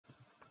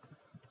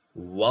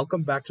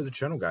Welcome back to the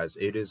channel, guys.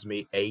 It is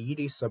me,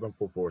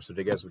 8744. So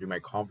today, guys, we'll do my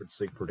Conference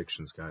League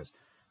predictions, guys,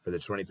 for the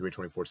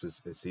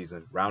 23-24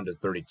 season, round of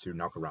 32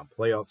 knockaround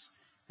playoffs.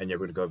 And yeah,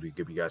 we're going to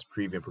give you guys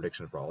preview and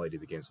predictions for all 80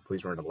 of the games. So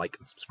please remember to like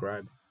and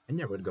subscribe. And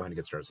yeah, we're going to go ahead and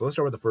get started. So let's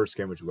start with the first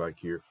game, which we got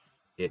here.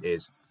 It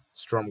is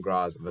Sturm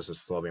Graz versus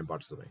Slovan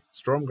Bratislava.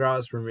 Sturm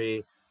Graz, for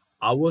me,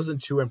 I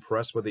wasn't too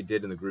impressed what they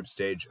did in the group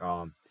stage.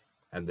 And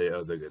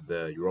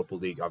the Europa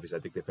League, obviously,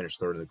 I think they finished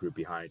third in the group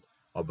behind,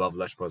 above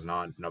Lech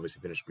Poznan, and obviously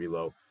finished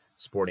below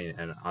Sporting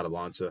and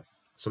Atalanta.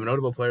 Some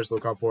notable players to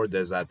look out for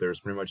is that it's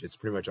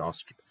pretty much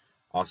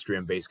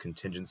Austrian-based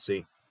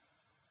contingency,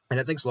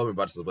 and I think Slovan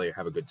Bratislava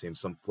have a good team.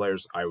 Some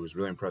players I was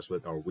really impressed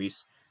with are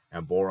Weiss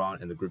and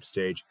Boron in the group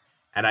stage,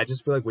 and I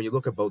just feel like when you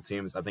look at both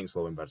teams, I think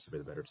Slovan Bratislava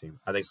is the better team.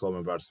 I think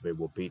Slovan Bratislava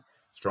will beat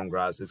Sturm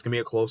Graz. It's gonna be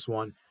a close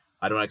one.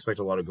 I don't expect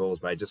a lot of goals,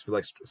 but I just feel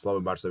like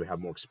Slovan Bratislava have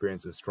more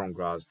experience than Sturm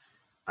Graz.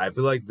 I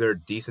feel like they're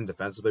decent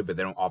defensively, but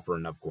they don't offer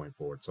enough going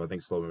forward. So I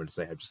think Slovan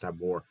Bratislava just have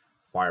more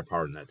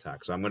firepower in that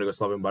attack. So I'm going to go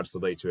Slovan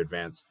Bratislava to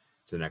advance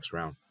to the next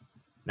round.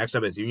 Next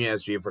up is Union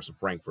SG versus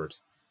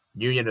Frankfurt.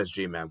 Union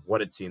SG, man,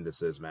 what a team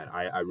this is, man.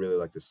 I really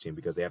like this team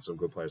because they have some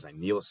good players like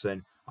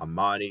Nielsen,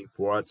 Amani,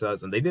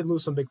 Puertas, and they did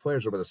lose some big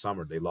players over the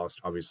summer. They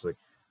lost, obviously,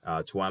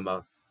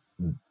 Tuema,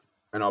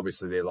 and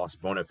obviously they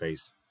lost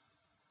Boniface.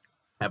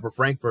 And for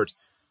Frankfurt,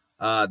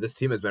 this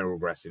team has been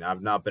regressing.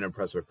 I've not been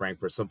impressed with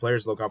Frankfurt. Some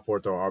players to look out for,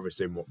 though, are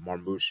obviously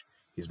Marmouche.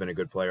 He's been a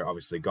good player.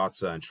 Obviously,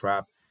 Gotza and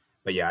Trapp.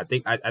 But yeah, I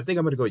think I'm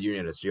going to go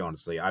Union SG,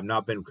 honestly. I've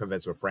not been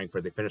convinced with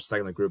Frankfurt. They finished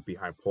second in the group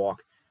behind PAOK,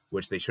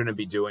 which they shouldn't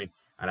be doing.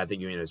 And I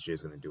think Union SG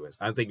is going to do it.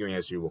 I don't think Union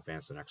SG will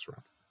advance the next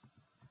round.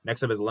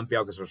 Next up is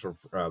Olympiacos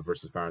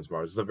versus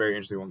Ferencvaros. This is a very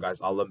interesting one,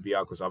 guys.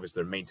 Olympiacos,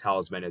 obviously, their main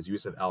talisman is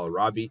Youssef El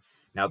Arabi.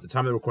 Now, at the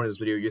time of recording this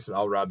video, Youssef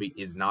El Arabi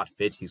is not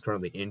fit. He's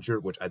currently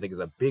injured, which I think is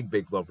a big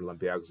blow for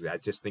Olympiacos. I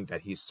just think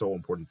that he's so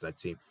important to that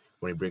team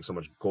when he brings so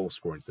much goal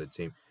scoring to the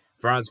team.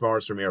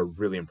 Ferencvaros, for me, are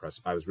really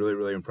impressive. I was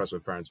really impressed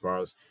with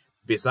Ferencvaros.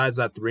 Besides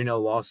that 3-0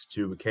 loss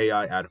to KI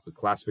at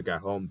Classic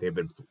at home, they've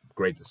been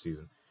great this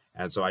season.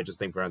 And so I just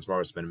think Ferencvaros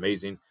has been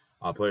amazing.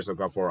 Players to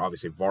look out for,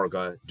 obviously,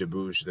 Varga,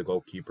 Debush, the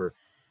goalkeeper.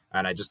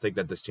 And I just think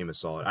that this team is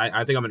solid.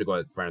 I think I'm going to go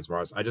with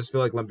Ferencvaros. I just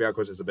feel like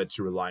Olympiacos is a bit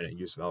too reliant on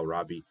Youssef El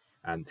Arabi,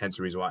 and hence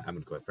the reason why I'm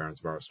going to go with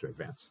Ferencvaros to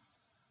advance.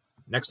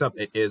 Next up,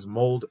 it is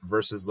Molde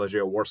versus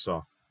Legia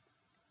Warsaw.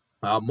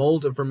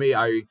 Molde, for me,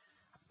 I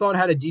thought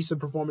had a decent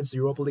performance in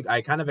the Europa League.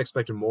 I kind of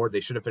expected more.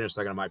 They should have finished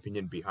second, in my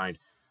opinion, behind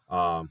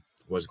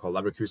what's it called,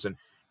 Leverkusen.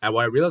 And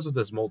what I realized with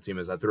this Molde team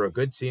is that they're a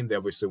good team. They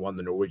obviously won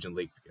the Norwegian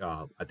League,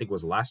 I think it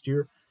was last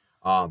year.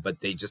 But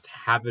they just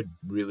haven't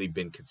really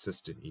been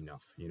consistent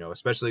enough, you know,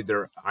 especially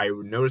I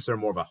noticed they're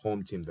more of a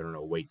home team than an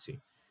away team.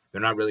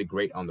 They're not really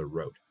great on the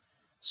road.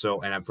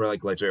 So, and I feel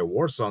like Legia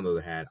Warsaw, on the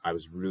other hand, I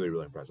was really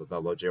impressed. I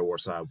thought Legia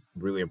Warsaw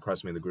really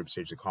impressed me in the group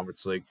stage of the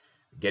Conference League,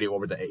 getting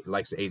over the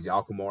likes of AZ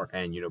Alkmaar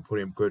and, you know,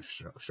 putting in good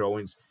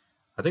showings.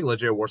 I think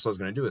Legia Warsaw is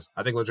going to do this.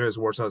 I think Legia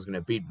Warsaw is going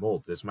to beat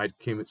Molde. This might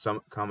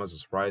come as a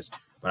surprise,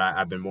 but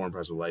I've been more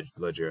impressed with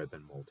Legia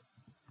than Molde.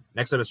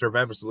 Next up is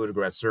Servette versus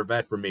Ludogorets.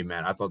 Servette, for me,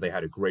 man, I thought they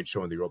had a great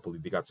show in the Europa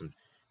League. They got some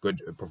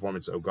good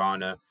performance.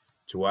 Ogana,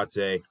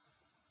 Tuate,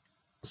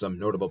 some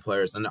notable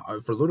players. And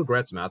for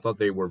Ludogorets, man, I thought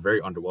they were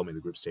very underwhelming in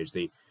the group stage.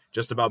 They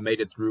just about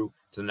made it through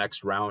to the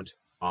next round,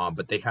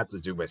 but they had to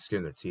do by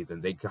skin their teeth,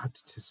 and they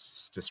got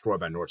destroyed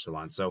by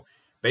Nordsjælland. So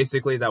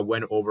basically, that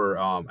went over,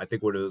 I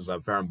think what it was,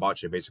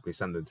 Fenerbahce basically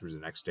sent them through to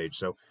the next stage.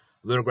 So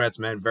Ludogorets,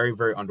 man, very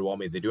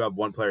underwhelming. They do have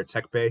one player,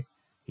 Tekpe.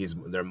 He's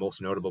their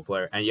most notable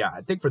player. And yeah,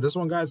 I think for this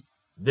one, guys,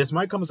 this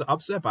might come as an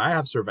upset, but I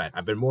have Servette.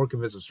 I've been more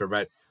convinced of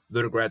Servette.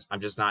 Ludogorets,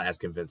 I'm just not as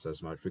convinced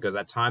as much because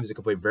at times they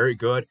can play very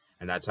good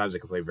and at times they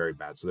can play very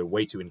bad. So they're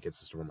way too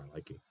inconsistent for my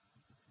liking.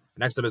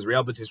 Next up is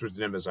Real Betis versus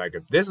Dinamo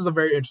Zagreb. This is a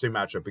very interesting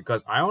matchup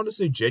because I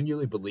honestly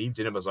genuinely believe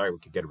Dinamo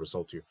Zagreb could get a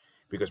result here.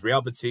 Because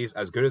Real Betis,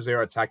 as good as they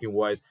are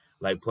attacking-wise,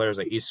 like players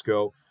like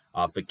Isco,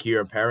 Fekir,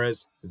 and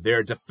Perez,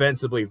 they're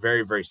defensively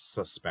very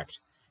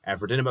suspect. And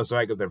for Dinamo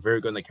Zagreb, they're very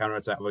good in the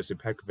counterattack. Obviously,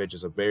 Petkovic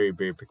is a very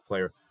big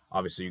player.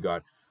 Obviously, you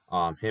got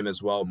him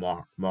as well,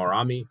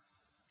 Marami.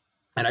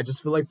 And I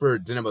just feel like for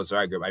Dinamo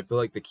Zagreb, I feel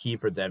like the key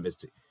for them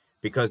is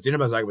because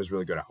Dinamo Zagreb is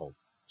really good at home.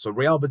 So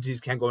Real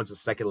Betis can't go into the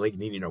second leg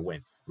needing a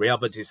win. Real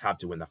Betis have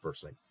to win the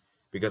first leg.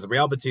 Because if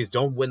Real Betis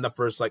don't win the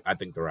first leg, I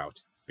think they're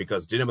out.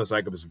 Because Dinamo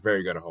Zagreb is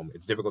very good at home.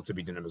 It's difficult to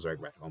beat Dinamo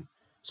Zagreb at home.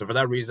 So for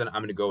that reason,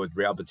 I'm going to go with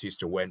Real Betis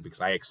to win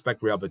because I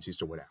expect Real Betis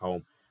to win at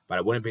home. But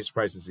I wouldn't be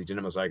surprised to see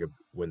Dinamo Zagreb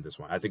win this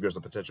one. I think there's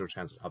a potential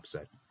chance of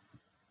upset.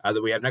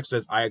 That we have next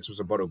is Ajax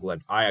versus Bodo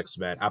Glimt. Ajax,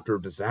 man, after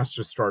a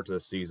disastrous start to the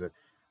season,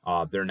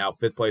 they're now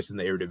 5th place in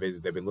the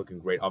Eredivisie. They've been looking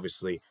great.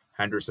 Obviously,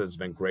 Henderson's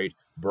been great.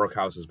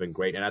 Berghuis has been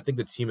great. And I think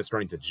the team is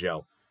starting to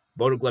gel.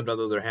 Bodo Glimt, on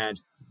the other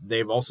hand,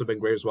 they've also been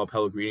great as well.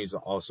 Pellegrini's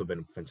also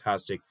been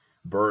fantastic.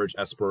 Burge,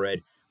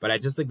 Espered. But I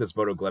just think this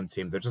Bodo Glimt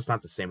team, they're just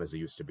not the same as they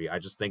used to be. I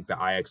just think the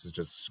Ajax is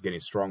just getting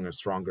stronger and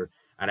stronger.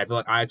 And I feel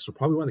like Ajax are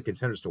probably one of the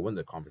contenders to win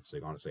the Conference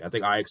League, honestly. I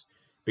think Ajax,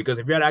 because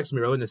if you had asked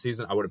me early in the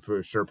season, I would have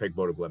for sure picked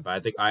Bodo Glimt. But I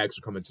think Ajax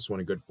are coming to this one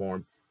in good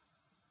form.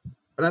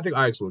 And I think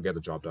Ajax will get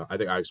the job done. I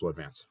think Ajax will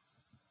advance.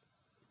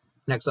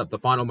 Next up, the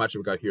final matchup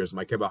we got here is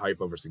Maccabi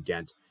Haifa versus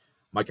Gent.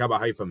 Maccabi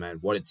Haifa, man,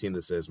 what a team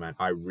this is, man.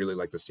 I really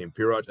like this team.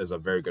 Pirot is a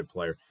very good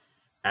player.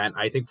 And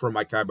I think for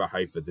Maccabi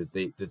Haifa,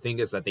 the thing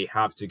is that they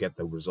have to get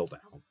the result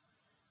at home.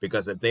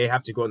 Because if they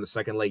have to go in the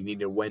second leg, need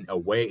to win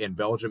away in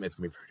Belgium, it's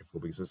going to be very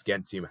difficult because this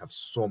Gent team have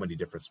so many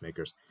difference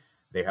makers.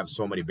 They have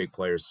so many big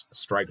players,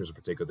 strikers in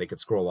particular. They could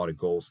score a lot of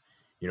goals.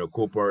 You know,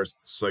 Coopers,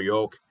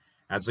 Soyok.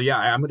 And so, yeah,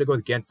 I'm going to go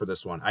with Gent for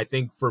this one. I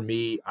think for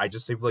me, I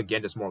just feel like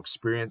Gent is more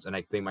experienced, and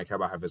I think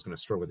Maccabi Haifa is going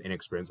to struggle with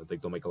inexperience. I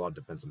think they'll make a lot of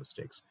defensive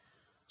mistakes.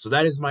 So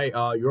that is my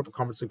Europa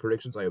Conference League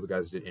predictions. I hope you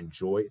guys did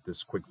enjoy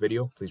this quick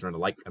video. Please remember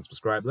to like and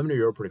subscribe. Let me know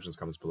your predictions in the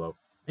comments below.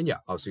 And yeah,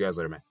 I'll see you guys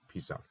later, man.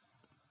 Peace out.